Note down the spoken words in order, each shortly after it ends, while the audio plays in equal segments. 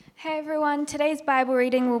Hey everyone, today's Bible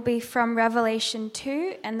reading will be from Revelation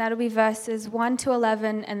 2, and that'll be verses 1 to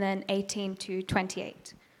 11 and then 18 to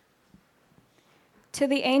 28. To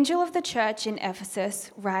the angel of the church in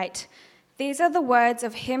Ephesus, write, "These are the words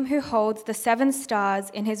of him who holds the 7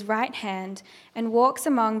 stars in his right hand and walks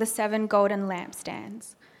among the 7 golden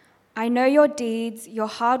lampstands. I know your deeds, your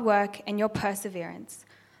hard work, and your perseverance.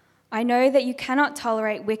 I know that you cannot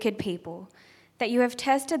tolerate wicked people, that you have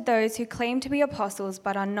tested those who claim to be apostles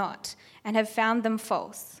but are not, and have found them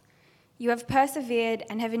false. You have persevered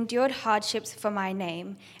and have endured hardships for my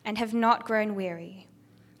name, and have not grown weary.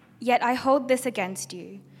 Yet I hold this against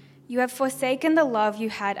you. You have forsaken the love you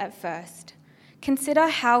had at first. Consider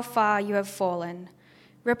how far you have fallen.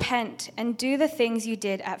 Repent and do the things you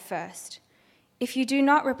did at first. If you do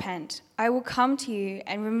not repent, I will come to you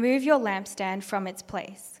and remove your lampstand from its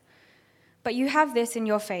place. But you have this in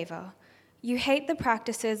your favor. You hate the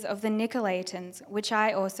practices of the Nicolaitans, which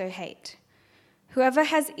I also hate. Whoever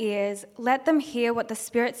has ears, let them hear what the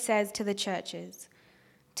Spirit says to the churches.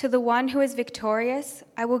 To the one who is victorious,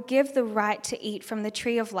 I will give the right to eat from the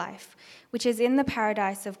tree of life, which is in the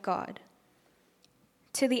paradise of God.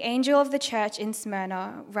 To the angel of the church in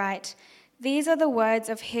Smyrna, write, These are the words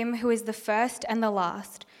of him who is the first and the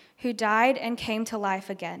last, who died and came to life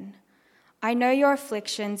again. I know your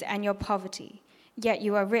afflictions and your poverty, yet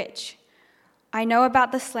you are rich. I know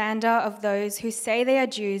about the slander of those who say they are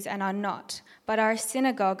Jews and are not, but are a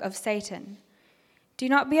synagogue of Satan. Do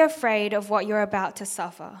not be afraid of what you're about to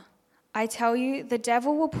suffer. I tell you, the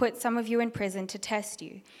devil will put some of you in prison to test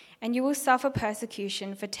you, and you will suffer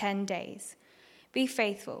persecution for 10 days. Be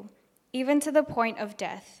faithful, even to the point of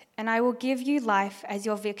death, and I will give you life as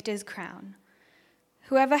your victor's crown.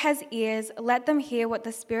 Whoever has ears, let them hear what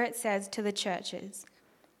the Spirit says to the churches.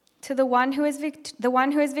 To the one who is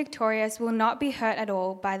victorious will not be hurt at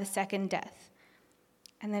all by the second death."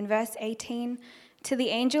 And then verse 18, "To the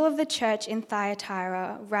angel of the church in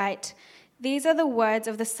Thyatira, write, These are the words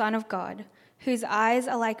of the Son of God, whose eyes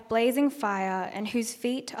are like blazing fire and whose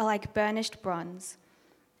feet are like burnished bronze.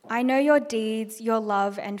 I know your deeds, your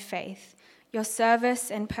love and faith, your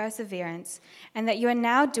service and perseverance, and that you are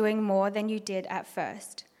now doing more than you did at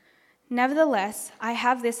first. Nevertheless, I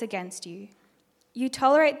have this against you. You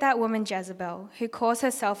tolerate that woman Jezebel, who calls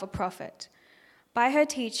herself a prophet. By her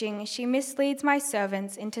teaching, she misleads my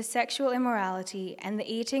servants into sexual immorality and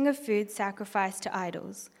the eating of food sacrificed to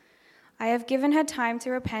idols. I have given her time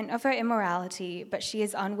to repent of her immorality, but she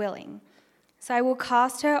is unwilling. So I will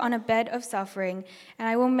cast her on a bed of suffering, and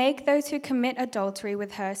I will make those who commit adultery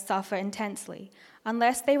with her suffer intensely,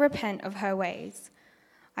 unless they repent of her ways.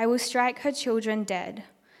 I will strike her children dead.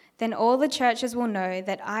 Then all the churches will know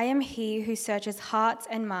that I am he who searches hearts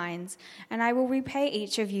and minds, and I will repay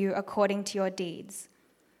each of you according to your deeds.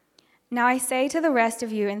 Now I say to the rest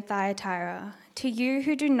of you in Thyatira, to you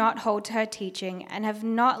who do not hold to her teaching and have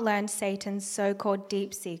not learned Satan's so-called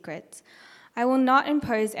deep secrets, I will not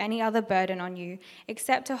impose any other burden on you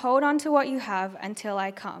except to hold on to what you have until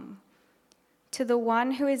I come. To the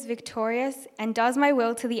one who is victorious and does my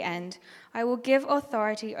will to the end, I will give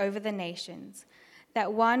authority over the nations.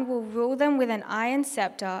 That one will rule them with an iron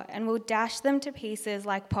scepter and will dash them to pieces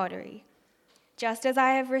like pottery. Just as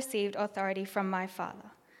I have received authority from my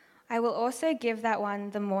Father, I will also give that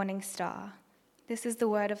one the morning star." This is the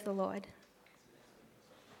word of the Lord.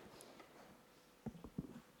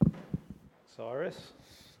 Cyrus.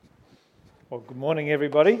 Well, good morning,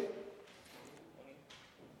 everybody.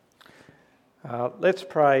 Let's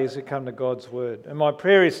pray as we come to God's word. And my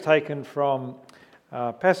prayer is taken from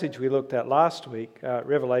a passage we looked at last week,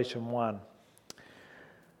 Revelation 1.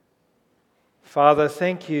 Father,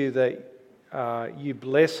 thank you that you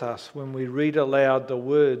bless us when we read aloud the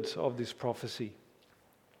words of this prophecy.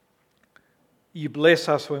 You bless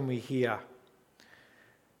us when we hear.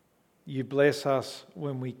 You bless us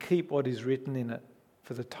when we keep what is written in it,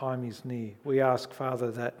 for the time is near. We ask,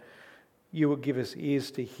 Father, that you will give us ears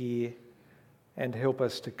to hear and help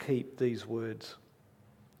us to keep these words.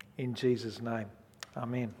 In Jesus' name,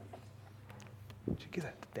 amen. Did you give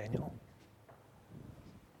that to Daniel?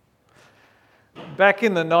 Back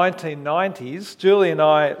in the 1990s, Julie and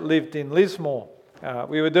I lived in Lismore.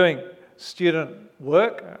 We were doing student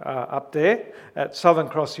work up there at Southern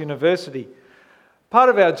Cross University. Part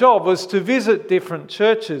of our job was to visit different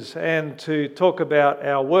churches and to talk about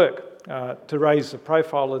our work, to raise the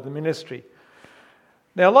profile of the ministry.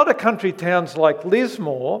 Now, a lot of country towns like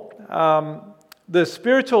Lismore, the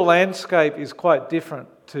spiritual landscape is quite different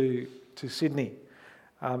to Sydney.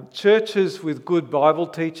 Churches with good Bible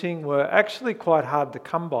teaching were actually quite hard to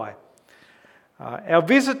come by. Our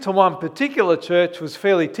visit to one particular church was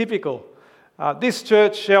fairly typical. This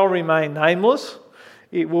church shall remain nameless.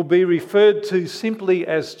 It will be referred to simply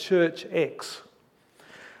as Church X.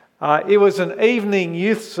 It was an evening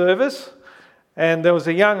youth service, and there was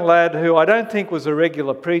a young lad who I don't think was a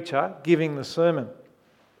regular preacher giving the sermon.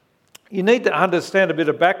 You need to understand a bit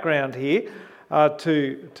of background here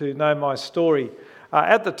to know my story.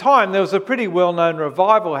 At the time, there was a pretty well-known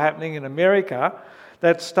revival happening in America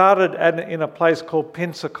that started in a place called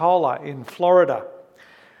Pensacola in Florida.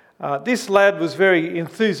 This lad was very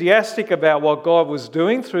enthusiastic about what God was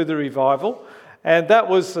doing through the revival, and that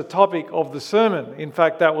was the topic of the sermon. In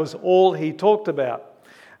fact, that was all he talked about.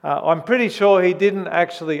 I'm pretty sure he didn't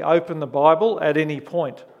actually open the Bible at any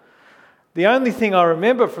point. The only thing I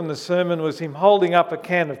remember from the sermon was him holding up a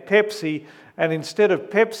can of Pepsi, and instead of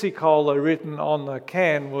Pepsi Cola written on the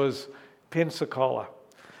can was Pensacola.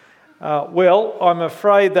 Well, I'm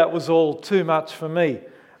afraid that was all too much for me.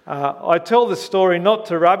 I tell the story not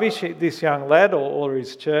to rubbish this young lad or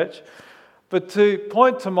his church, but to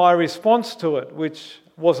point to my response to it, which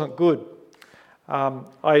wasn't good.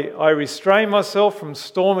 I restrained myself from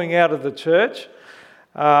storming out of the church,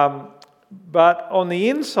 but on the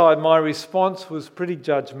inside my response was pretty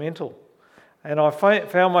judgmental. And I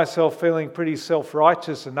found myself feeling pretty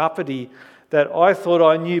self-righteous and uppity that I thought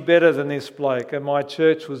I knew better than this bloke and my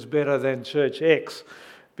church was better than Church X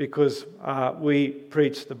because we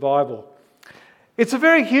preached the Bible. It's a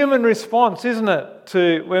very human response, isn't it,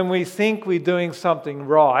 to when we think we're doing something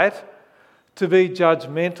right, to be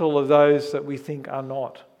judgmental of those that we think are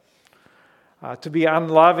not. To be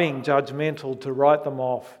unloving, judgmental, to write them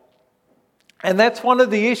off. And that's one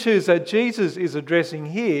of the issues that Jesus is addressing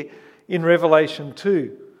here in Revelation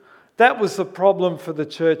 2. That was the problem for the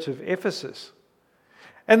church of Ephesus.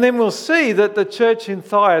 And then we'll see that the church in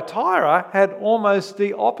Thyatira had almost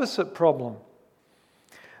the opposite problem.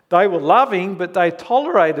 They were loving, but they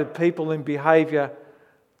tolerated people in behaviour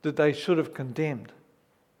that they should have condemned.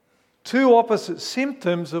 Two opposite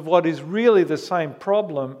symptoms of what is really the same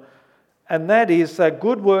problem, and that is that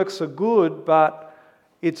good works are good, but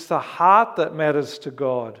it's the heart that matters to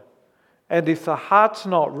God. And if the heart's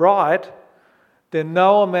not right, then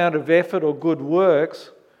no amount of effort or good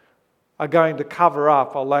works are going to cover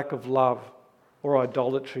up a lack of love or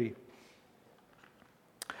idolatry.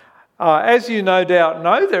 As you no doubt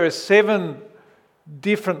know, there are 7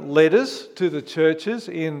 different letters to the churches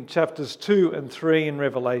in chapters 2 and 3 in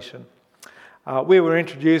Revelation. We were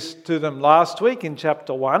introduced to them last week in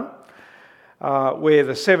chapter 1, where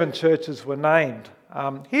the 7 churches were named.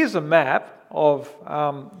 Here's a map of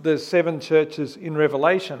the 7 churches in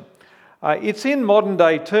Revelation. It's in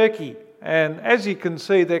modern-day Turkey, and as you can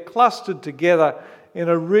see, they're clustered together in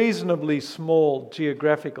a reasonably small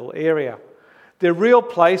geographical area. They're real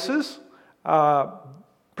places.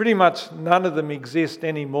 Pretty much none of them exist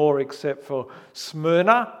anymore except for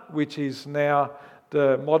Smyrna, which is now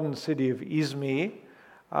the modern city of Izmir,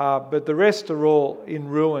 but the rest are all in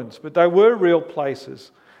ruins. But they were real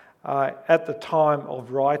places at the time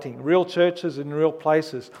of writing, real churches in real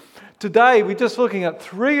places. Today, we're just looking at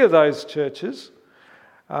 3 of those churches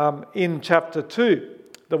in chapter 2,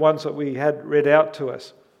 the ones that we had read out to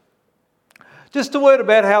us. Just a word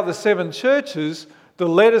about how the 7 churches, the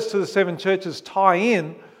letters to the 7 churches, tie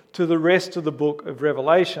in to the rest of the book of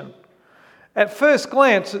Revelation. At first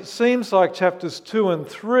glance, it seems like chapters 2 and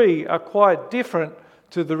 3 are quite different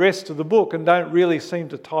to the rest of the book and don't really seem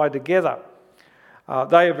to tie together.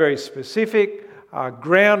 They are very specific,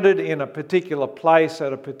 grounded in a particular place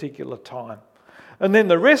at a particular time. And then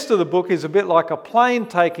the rest of the book is a bit like a plane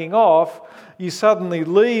taking off. You suddenly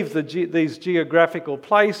leave these geographical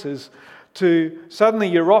places to suddenly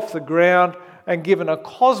you're off the ground and given a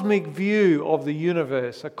cosmic view of the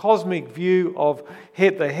universe, a cosmic view of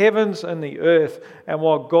the heavens and the earth and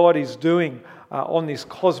what God is doing on this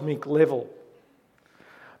cosmic level.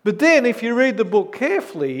 But then if you read the book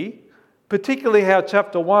carefully, particularly how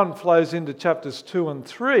chapter 1 flows into chapters 2 and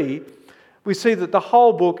 3, we see that the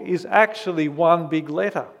whole book is actually one big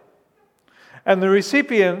letter. And the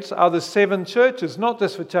recipients are the 7 churches, not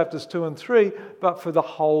just for chapters 2 and 3, but for the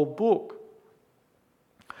whole book.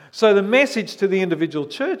 So the message to the individual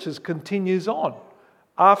churches continues on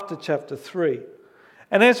after chapter 3.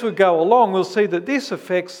 And as we go along, we'll see that this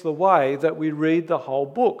affects the way that we read the whole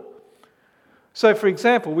book. So, for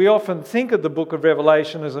example, we often think of the book of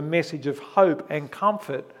Revelation as a message of hope and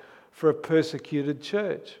comfort for a persecuted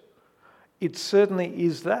church. It certainly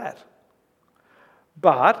is that.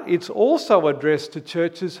 But it's also addressed to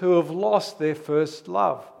churches who have lost their first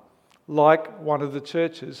love, like one of the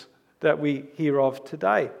churches that we hear of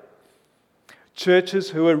today.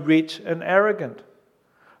 Churches who are rich and arrogant.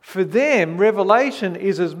 For them, Revelation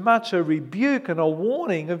is as much a rebuke and a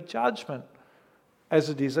warning of judgment as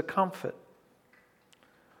it is a comfort.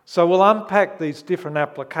 So we'll unpack these different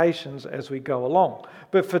applications as we go along.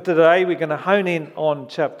 But for today, we're going to hone in on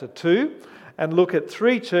chapter 2 and look at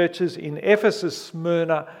 3 churches in Ephesus,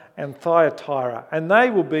 Smyrna and Thyatira. And they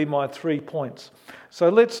will be my 3 points. So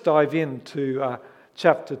let's dive into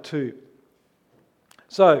chapter 2.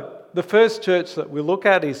 So the first church that we'll look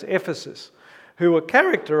at is Ephesus, who were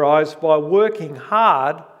characterised by working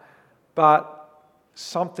hard, but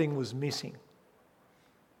something was missing,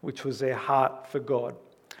 which was their heart for God.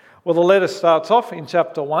 Well, the letter starts off in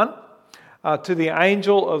chapter 1. To the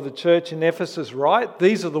angel of the church in Ephesus write,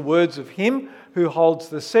 these are the words of him who holds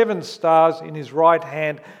the 7 stars in his right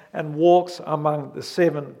hand and walks among the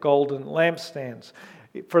 7 golden lampstands.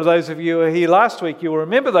 For those of you who were here last week, you'll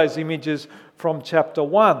remember those images from chapter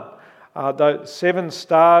 1. The 7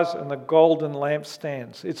 stars and the golden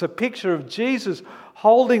lampstands. It's a picture of Jesus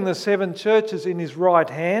holding the 7 churches in his right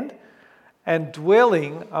hand and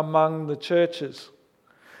dwelling among the churches.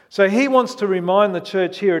 So he wants to remind the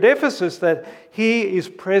church here at Ephesus that he is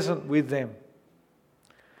present with them.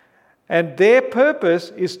 And their purpose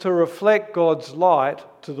is to reflect God's light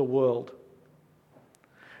to the world.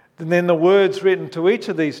 And then the words written to each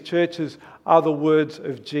of these churches are the words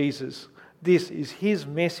of Jesus. This is his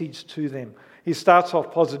message to them. He starts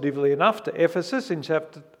off positively enough to Ephesus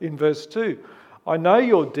in verse 2. I know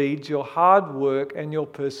your deeds, your hard work and your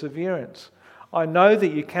perseverance. I know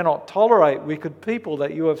that you cannot tolerate wicked people,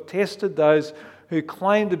 that you have tested those who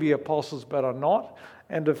claim to be apostles but are not,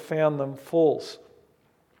 and have found them false.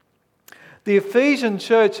 The Ephesian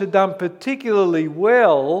church had done particularly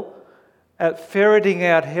well at ferreting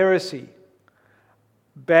out heresy,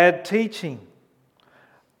 bad teaching,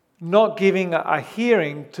 not giving a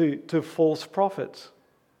hearing to false prophets.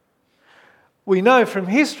 We know from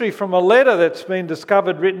history, from a letter that's been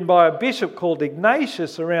discovered written by a bishop called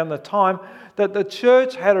Ignatius around the time, that the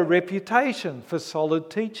church had a reputation for solid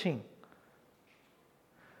teaching.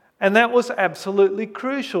 And that was absolutely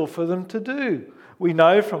crucial for them to do. We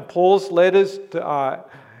know from Paul's letters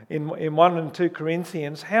in 1 and 2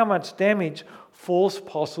 Corinthians how much damage false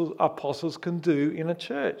apostles can do in a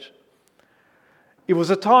church. It was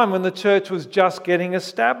a time when the church was just getting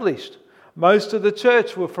established. Most of the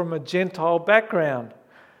church were from a Gentile background.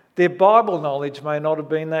 Their Bible knowledge may not have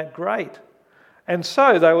been that great. And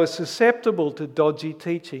so they were susceptible to dodgy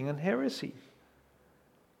teaching and heresy.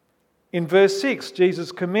 In verse 6,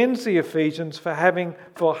 Jesus commends the Ephesians for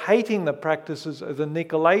hating the practices of the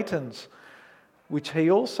Nicolaitans, which he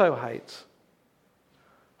also hates.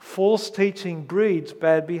 False teaching breeds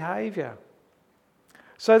bad behaviour.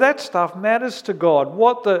 So that stuff matters to God.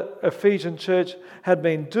 What the Ephesian church had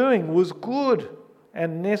been doing was good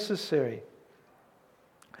and necessary.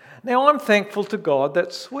 Now I'm thankful to God that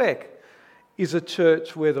SWEC is a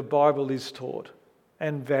church where the Bible is taught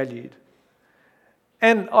and valued.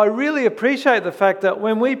 And I really appreciate the fact that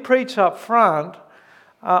when we preach up front,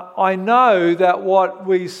 I know that what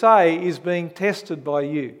we say is being tested by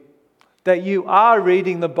you. That you are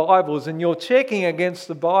reading the Bibles and you're checking against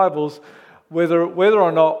the Bibles whether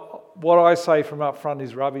or not what I say from up front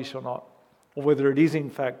is rubbish or not, or whether it is in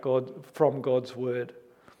fact from God's Word.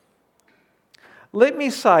 Let me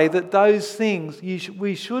say that those things,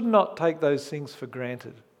 we should not take those things for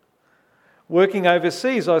granted. Working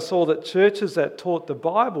overseas, I saw that churches that taught the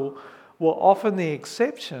Bible were often the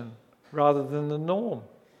exception rather than the norm.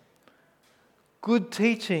 Good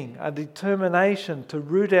teaching, a determination to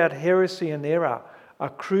root out heresy and error are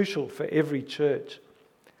crucial for every church.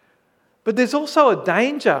 But there's also a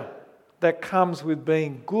danger that comes with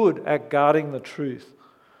being good at guarding the truth.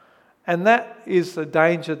 And that is the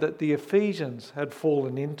danger that the Ephesians had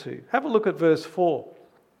fallen into. Have a look at verse 4.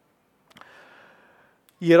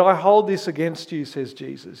 Yet I hold this against you, says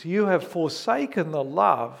Jesus. You have forsaken the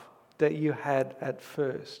love that you had at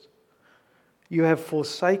first. You have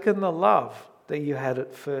forsaken the love that you had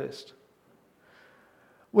at first.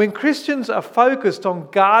 When Christians are focused on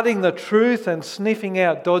guarding the truth and sniffing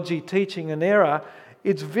out dodgy teaching and error,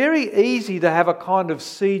 it's very easy to have a kind of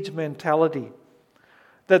siege mentality.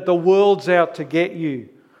 That the world's out to get you.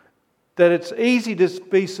 That it's easy to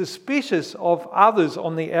be suspicious of others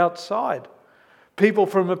on the outside. People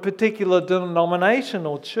from a particular denomination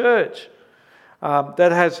or church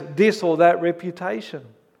that has this or that reputation.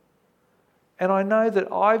 And I know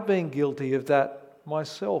that I've been guilty of that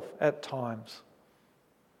myself at times.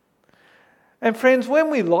 And friends,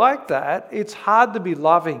 when we like that, it's hard to be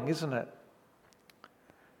loving, isn't it?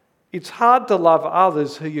 It's hard to love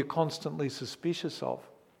others who you're constantly suspicious of.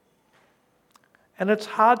 And it's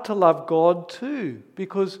hard to love God too,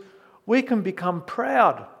 because we can become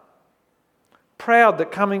proud. Proud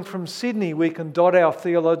that coming from Sydney we can dot our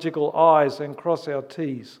theological I's and cross our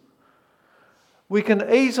T's. We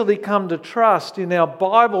can easily come to trust in our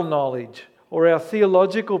Bible knowledge or our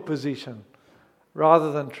theological position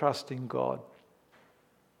rather than trust in God.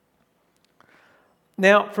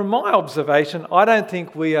 Now, from my observation, I don't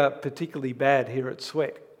think we are particularly bad here at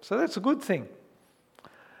Sweck. So that's a good thing.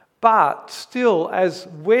 But still, as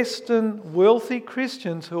Western wealthy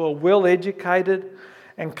Christians who are well educated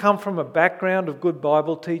and come from a background of good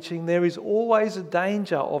Bible teaching, there is always a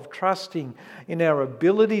danger of trusting in our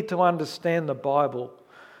ability to understand the Bible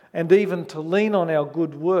and even to lean on our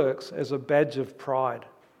good works as a badge of pride.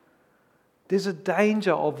 There's a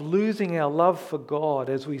danger of losing our love for God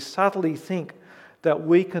as we subtly think that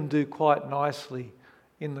we can do quite nicely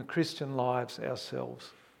in the Christian lives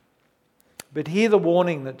ourselves. But hear the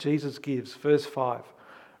warning that Jesus gives, verse 5.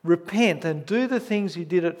 Repent and do the things you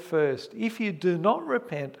did at first. If you do not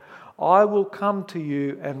repent, I will come to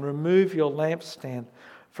you and remove your lampstand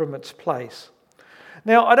from its place.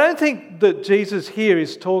 Now, I don't think that Jesus here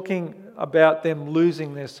is talking about them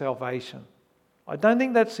losing their salvation. I don't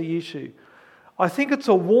think that's the issue. I think it's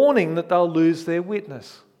a warning that they'll lose their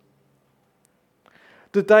witness.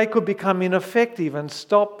 That they could become ineffective and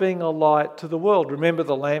stop being a light to the world. Remember,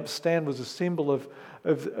 the lampstand was a symbol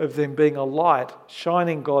of them being a light,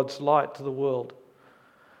 shining God's light to the world.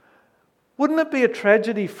 Wouldn't it be a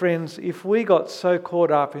tragedy, friends, if we got so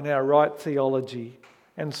caught up in our right theology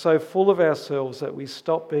and so full of ourselves that we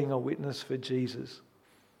stop being a witness for Jesus?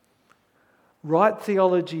 Right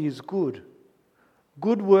theology is good.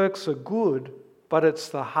 Good works are good, but it's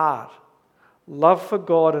the heart, love for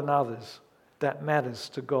God and others, that matters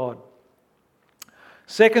to God.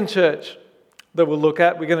 Second church that we'll look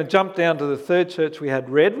at, we're going to jump down to the third church we had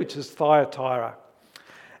read, which is Thyatira.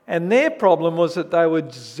 And their problem was that they were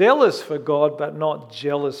zealous for God, but not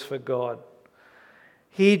jealous for God.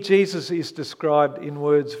 Here Jesus is described in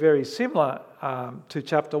words very similar to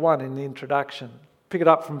chapter 1 in the introduction. Pick it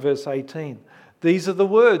up from verse 18. These are the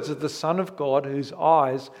words of the Son of God, whose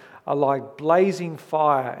eyes are like blazing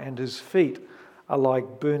fire and whose feet are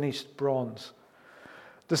like burnished bronze.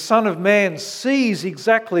 The Son of Man sees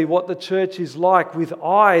exactly what the church is like, with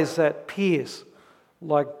eyes that pierce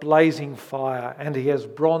like blazing fire, and he has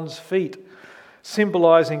bronze feet,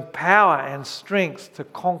 symbolizing power and strength to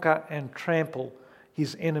conquer and trample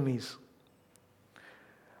his enemies.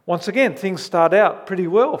 Once again, things start out pretty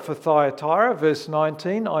well for Thyatira. Verse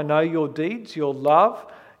 19, I know your deeds, your love,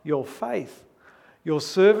 your faith, your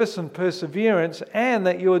service and perseverance, and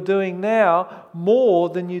that you are doing now more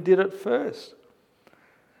than you did at first.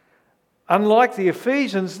 Unlike the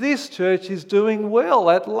Ephesians, this church is doing well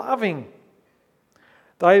at loving.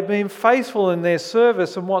 They've been faithful in their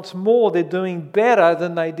service, and what's more, they're doing better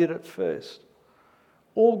than they did at first.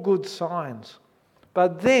 All good signs.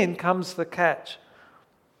 But then comes the catch.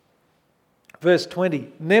 Verse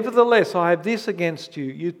 20, nevertheless, I have this against you.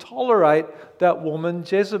 You tolerate that woman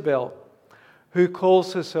Jezebel, who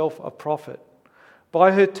calls herself a prophet.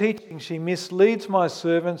 By her teaching, she misleads my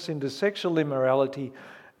servants into sexual immorality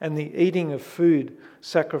and the eating of food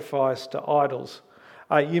sacrificed to idols.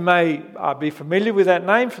 You may be familiar with that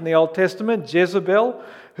name from the Old Testament, Jezebel,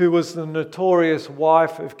 who was the notorious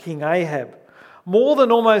wife of King Ahab. More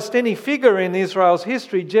than almost any figure in Israel's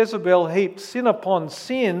history, Jezebel heaped sin upon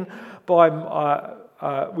sin by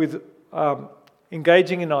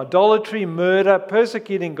engaging in idolatry, murder,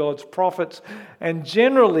 persecuting God's prophets, and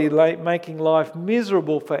generally making life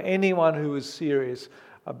miserable for anyone who was serious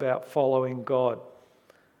about following God.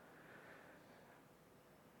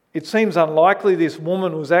 It seems unlikely this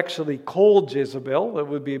woman was actually called Jezebel. It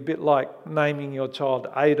would be a bit like naming your child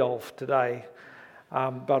Adolf today,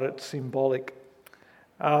 but it's symbolic.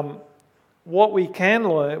 What we can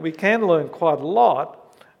learn quite a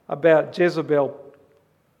lot about Jezebel,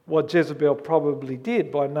 what Jezebel probably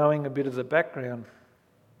did, by knowing a bit of the background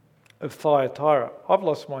of Thyatira. I've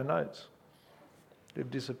lost my notes.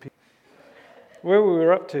 They've disappeared. Where were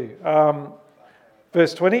we up to?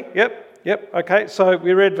 Verse 20, Yep, okay, so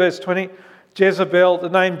we read verse 20. Jezebel, the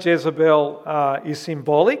name Jezebel is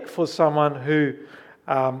symbolic for someone who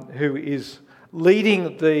is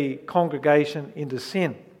leading the congregation into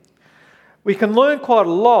sin. We can learn quite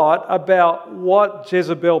a lot about what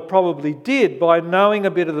Jezebel probably did by knowing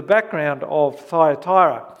a bit of the background of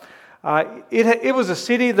Thyatira. It was a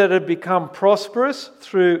city that had become prosperous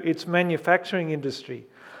through its manufacturing industry.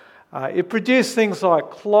 It produced things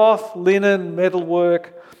like cloth, linen,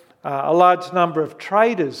 metalwork. A large number of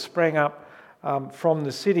traders sprang up in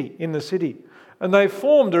the city. And they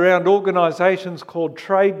formed around organisations called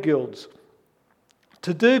trade guilds.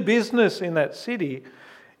 To do business in that city,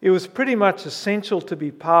 it was pretty much essential to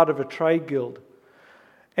be part of a trade guild.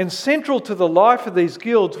 And central to the life of these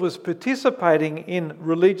guilds was participating in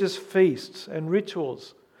religious feasts and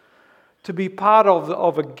rituals. To be part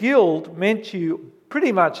of a guild meant you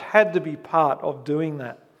pretty much had to be part of doing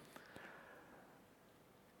that.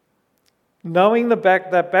 Knowing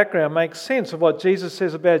that background makes sense of what Jesus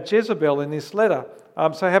says about Jezebel in this letter.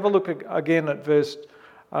 So have a look again at verse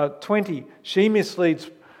 20. She misleads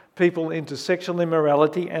people into sexual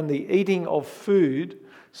immorality and the eating of food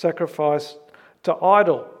sacrificed to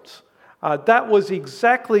idols. That was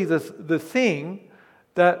exactly the thing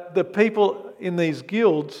that the people in these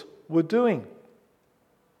guilds were doing.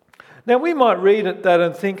 Now we might read that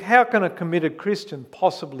and think, how can a committed Christian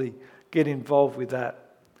possibly get involved with that?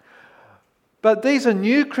 But these are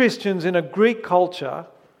new Christians in a Greek culture,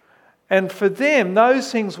 and for them,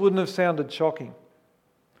 those things wouldn't have sounded shocking.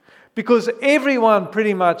 Because everyone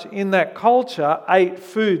pretty much in that culture ate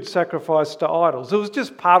food sacrificed to idols. It was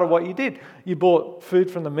just part of what you did. You bought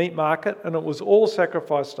food from the meat market, and it was all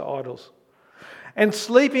sacrificed to idols. And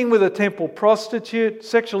sleeping with a temple prostitute,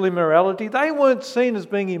 sexual immorality, they weren't seen as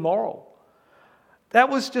being immoral. That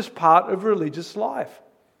was just part of religious life.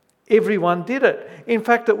 Everyone did it. In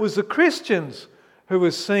fact, it was the Christians who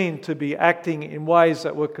were seen to be acting in ways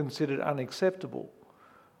that were considered unacceptable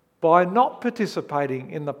by not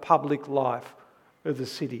participating in the public life of the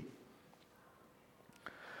city.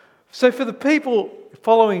 So for the people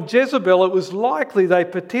following Jezebel, it was likely they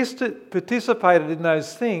participated in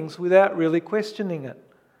those things without really questioning it.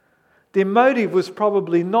 Their motive was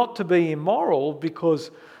probably not to be immoral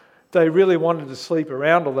because they really wanted to sleep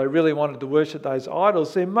around or they really wanted to worship those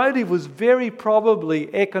idols. Their motive was very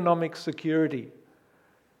probably economic security.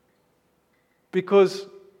 Because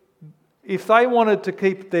if they wanted to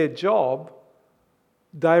keep their job,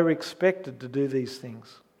 they were expected to do these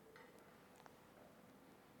things.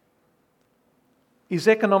 Is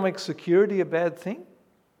economic security a bad thing?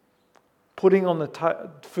 Putting on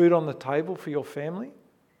food on the table for your family?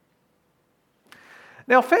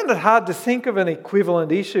 Now, I found it hard to think of an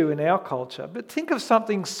equivalent issue in our culture, but think of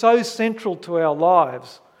something so central to our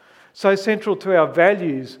lives, so central to our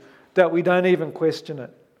values, that we don't even question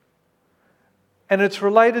it. And it's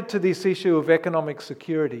related to this issue of economic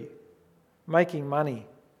security, making money.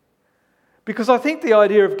 Because I think the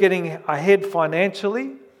idea of getting ahead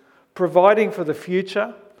financially, providing for the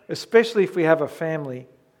future, especially if we have a family,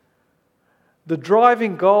 the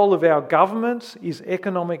driving goal of our governments is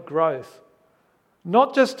economic growth.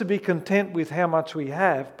 Not just to be content with how much we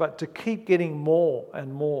have, but to keep getting more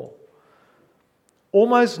and more.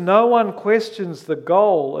 Almost no one questions the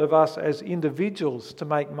goal of us as individuals to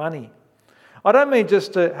make money. I don't mean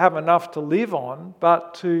just to have enough to live on,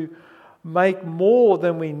 but to make more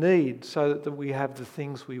than we need so that we have the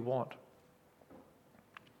things we want.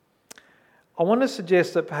 I want to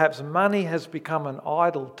suggest that perhaps money has become an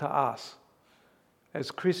idol to us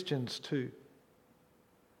as Christians too.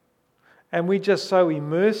 And we're just so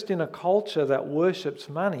immersed in a culture that worships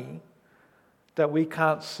money that we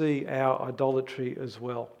can't see our idolatry as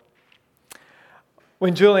well.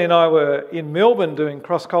 When Julie and I were in Melbourne doing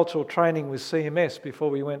cross-cultural training with CMS before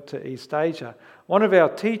we went to East Asia, one of our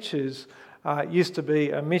teachers used to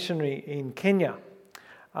be a missionary in Kenya.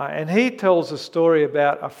 And he tells a story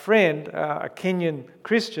about a friend, a Kenyan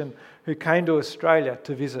Christian, who came to Australia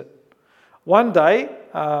to visit. One day,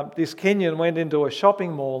 this Kenyan went into a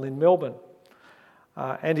shopping mall in Melbourne,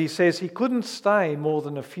 and he says he couldn't stay more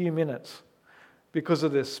than a few minutes because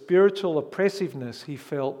of the spiritual oppressiveness he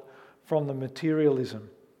felt from the materialism.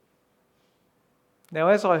 Now,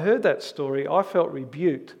 as I heard that story, I felt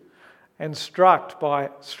rebuked and struck by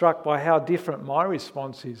how different my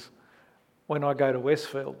response is when I go to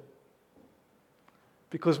Westfield.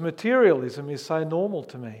 Because materialism is so normal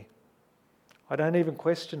to me. I don't even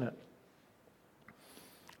question it.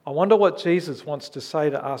 I wonder what Jesus wants to say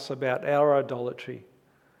to us about our idolatry.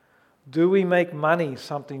 Do we make money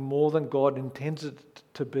something more than God intends it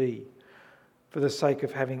to be for the sake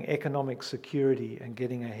of having economic security and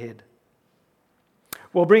getting ahead?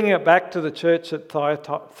 Well, bringing it back to the church at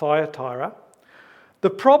Thyatira, the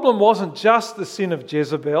problem wasn't just the sin of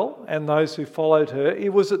Jezebel and those who followed her,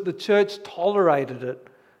 it was that the church tolerated it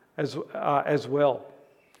as well.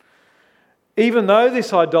 Even though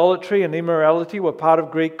this idolatry and immorality were part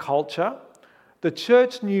of Greek culture, the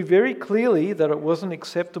church knew very clearly that it wasn't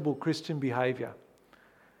acceptable Christian behaviour.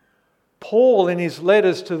 Paul, in his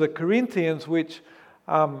letters to the Corinthians, which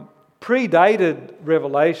predated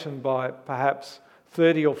Revelation by perhaps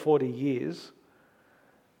 30 or 40 years,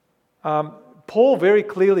 Paul very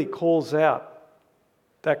clearly calls out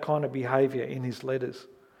that kind of behaviour in his letters.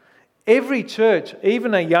 Every church,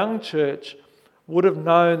 even a young church, would have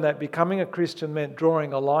known that becoming a Christian meant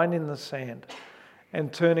drawing a line in the sand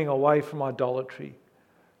and turning away from idolatry,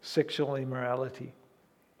 sexual immorality.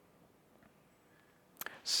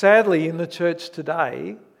 Sadly, in the church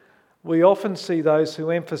today, we often see those who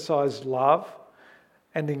emphasise love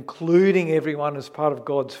and including everyone as part of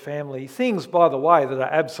God's family. Things, by the way, that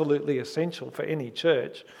are absolutely essential for any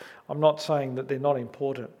church. I'm not saying that they're not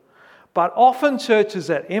important. But often churches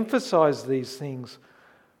that emphasise these things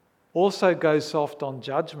also go soft on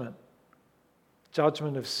judgment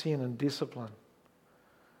of sin and discipline.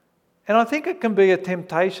 And I think it can be a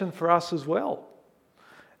temptation for us as well.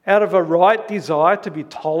 Out of a right desire to be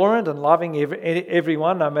tolerant and loving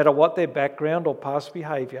everyone, no matter what their background or past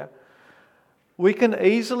behaviour, we can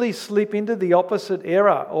easily slip into the opposite error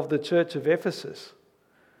of the church of Ephesus.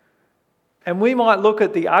 And we might look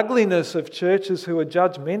at the ugliness of churches who are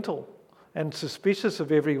judgmental and suspicious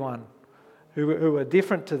of everyone who are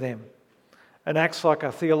different to them and acts like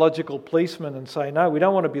a theological policeman and say, no, we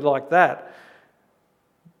don't want to be like that,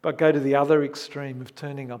 but go to the other extreme of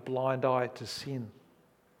turning a blind eye to sin.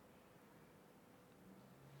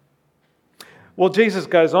 Well, Jesus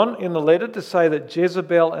goes on in the letter to say that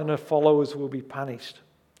Jezebel and her followers will be punished.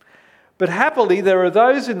 But happily, there are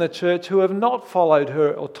those in the church who have not followed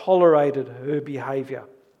her or tolerated her behaviour.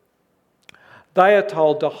 They are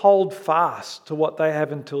told to hold fast to what they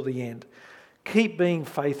have until the end. Keep being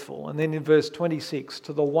faithful. And then in verse 26,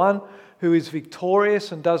 to the one who is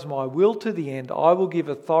victorious and does my will to the end, I will give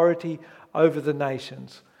authority over the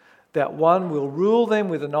nations. That one will rule them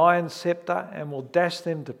with an iron scepter and will dash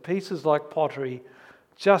them to pieces like pottery,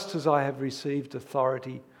 just as I have received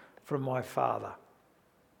authority from my Father.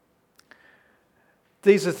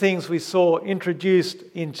 These are things we saw introduced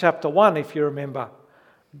in chapter 1, if you remember.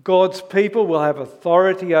 God's people will have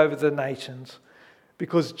authority over the nations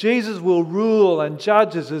because Jesus will rule and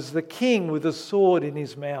judge us as the king with a sword in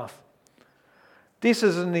his mouth. This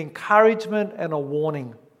is an encouragement and a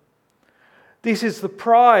warning. This is the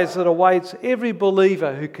prize that awaits every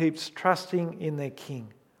believer who keeps trusting in their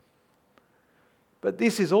king. But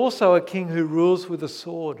this is also a king who rules with a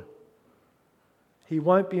sword. He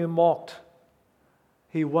won't be mocked.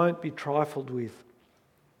 He won't be trifled with.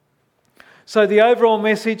 So the overall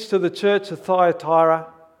message to the church of Thyatira,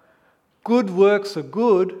 good works are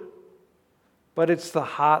good, but it's the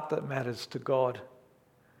heart that matters to God.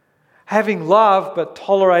 Having love but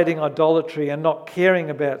tolerating idolatry and not caring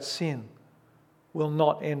about sin will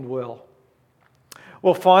not end well.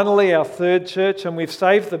 Well, finally, our third church, and we've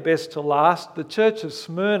saved the best to last, the church of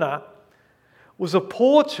Smyrna, was a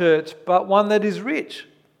poor church, but one that is rich.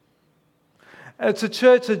 It's a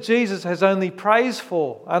church that Jesus has only praise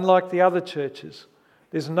for, unlike the other churches.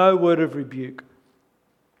 There's no word of rebuke.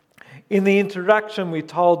 In the introduction, we're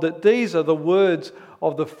told that these are the words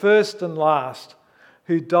of the first and last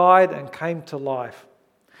who died and came to life,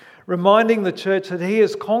 reminding the church that he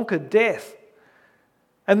has conquered death.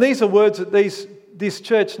 And these are words that this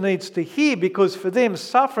church needs to hear, because for them,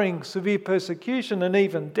 suffering, severe persecution and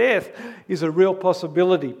even death is a real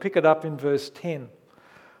possibility. Pick it up in verse 10.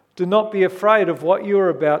 Do not be afraid of what you are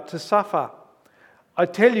about to suffer. I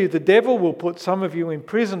tell you, the devil will put some of you in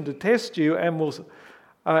prison to test you,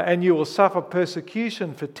 and you will suffer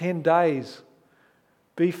persecution for 10 days.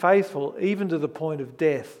 Be faithful even to the point of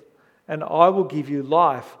death, and I will give you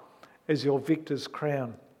life as your victor's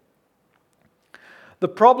crown. The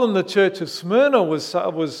problem the church of Smyrna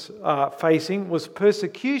was facing was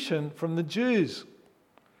persecution from the Jews.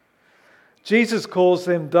 Jesus calls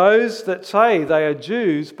them those that say they are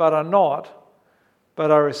Jews but are not, but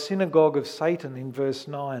are a synagogue of Satan in verse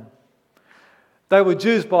 9. They were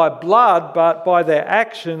Jews by blood, but by their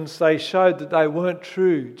actions they showed that they weren't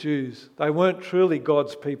true Jews. They weren't truly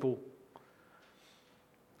God's people.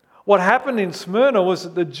 What happened in Smyrna was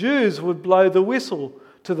that the Jews would blow the whistle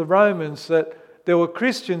to the Romans that there were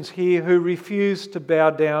Christians here who refused to bow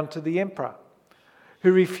down to the emperor,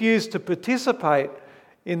 who refused to participate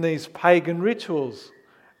in these pagan rituals,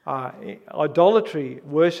 idolatry,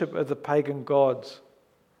 worship of the pagan gods.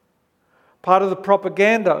 Part of the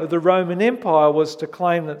propaganda of the Roman Empire was to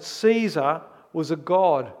claim that Caesar was a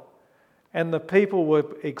god, and the people were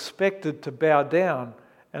expected to bow down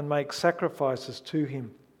and make sacrifices to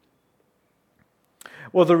him.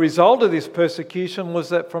 Well, the result of this persecution was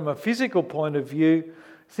that from a physical point of view,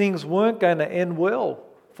 things weren't going to end well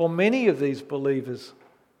for many of these believers.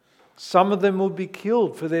 Some of them would be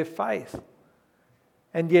killed for their faith.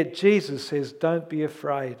 And yet Jesus says, don't be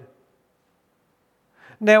afraid.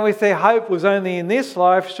 Now, if their hope was only in this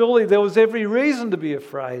life, surely there was every reason to be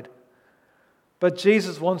afraid. But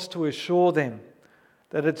Jesus wants to assure them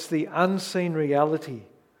that it's the unseen reality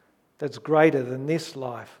that's greater than this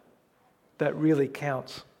life that really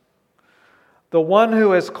counts. The one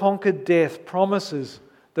who has conquered death promises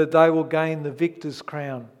that they will gain the victor's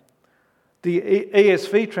crown. The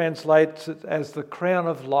ESV translates it as the crown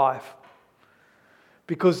of life.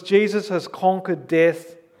 Because Jesus has conquered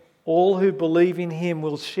death, all who believe in him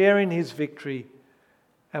will share in his victory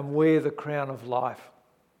and wear the crown of life.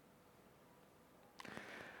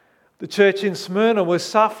 The church in Smyrna was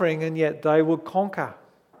suffering, and yet they would conquer.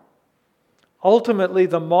 Ultimately,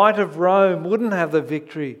 the might of Rome wouldn't have the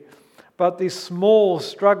victory, but this small,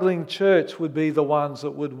 struggling church would be the ones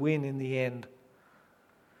that would win in the end.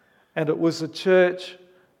 And it was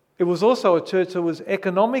also a church that was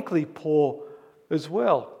economically poor as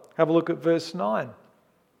well. Have a look at verse 9.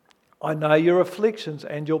 I know your afflictions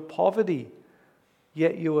and your poverty,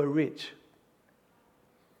 yet you are rich.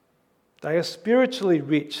 They are spiritually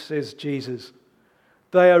rich, says Jesus.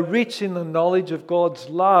 They are rich in the knowledge of God's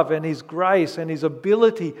love and his grace and his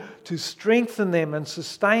ability to strengthen them and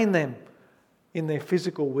sustain them in their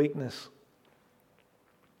physical weakness.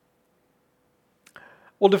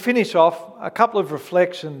 Well, to finish off, a couple of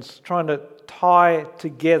reflections trying to tie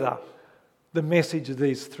together the message of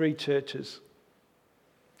these three churches.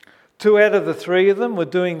 2 out of the 3 of them were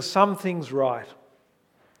doing some things right.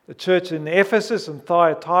 The church in Ephesus and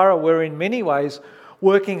Thyatira were in many ways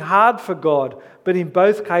working hard for God, but in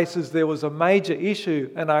both cases there was a major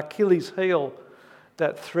issue, an Achilles heel,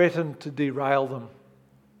 that threatened to derail them.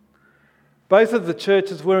 Both of the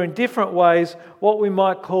churches were in different ways what we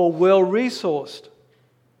might call well-resourced.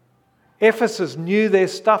 Ephesus knew their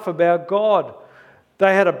stuff about God.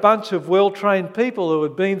 They had a bunch of well-trained people who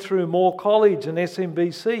had been through Moore College and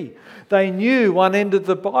SMBC. They knew one end of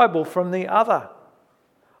the Bible from the other.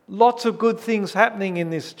 Lots of good things happening in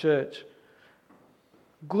this church.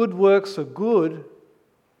 Good works are good,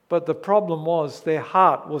 but the problem was their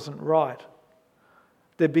heart wasn't right.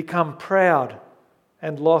 They'd become proud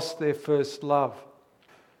and lost their first love.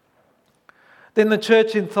 Then the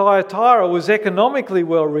church in Thyatira was economically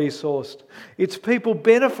well-resourced. Its people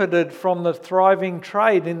benefited from the thriving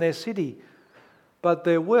trade in their city, but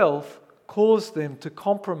their wealth caused them to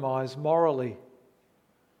compromise morally.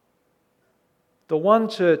 The one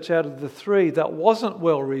church out of the 3 that wasn't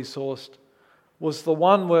well-resourced was the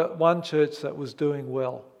one church that was doing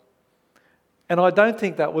well. And I don't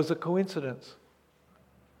think that was a coincidence.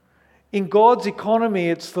 In God's economy,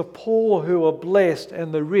 it's the poor who are blessed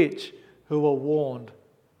and the rich who are warned.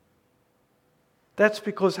 That's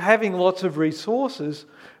because having lots of resources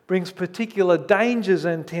brings particular dangers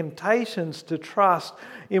and temptations to trust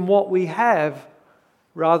in what we have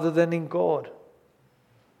rather than in God.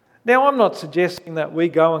 Now, I'm not suggesting that we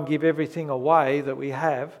go and give everything away that we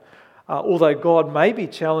have, although God may be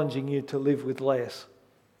challenging you to live with less.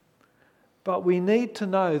 But we need to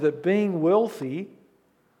know that being wealthy,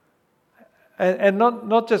 and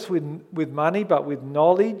not just with money, but with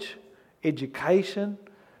knowledge, education,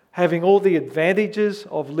 having all the advantages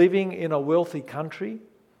of living in a wealthy country,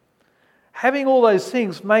 having all those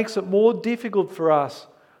things makes it more difficult for us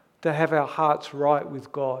to have our hearts right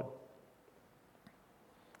with God.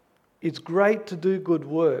 It's great to do good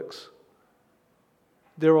works.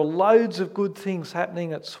 There are loads of good things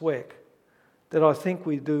happening at SWEC that I think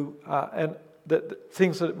we do, and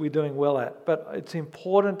things that we're doing well at. But it's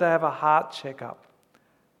important to have a heart checkup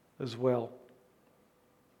as well.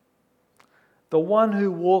 The one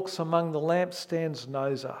who walks among the lampstands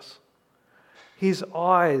knows us. His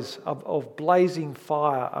eyes of blazing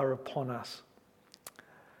fire are upon us.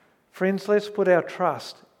 Friends, let's put our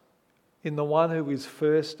trust in the one who is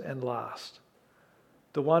first and last,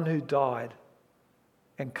 the one who died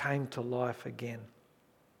and came to life again.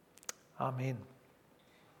 Amen.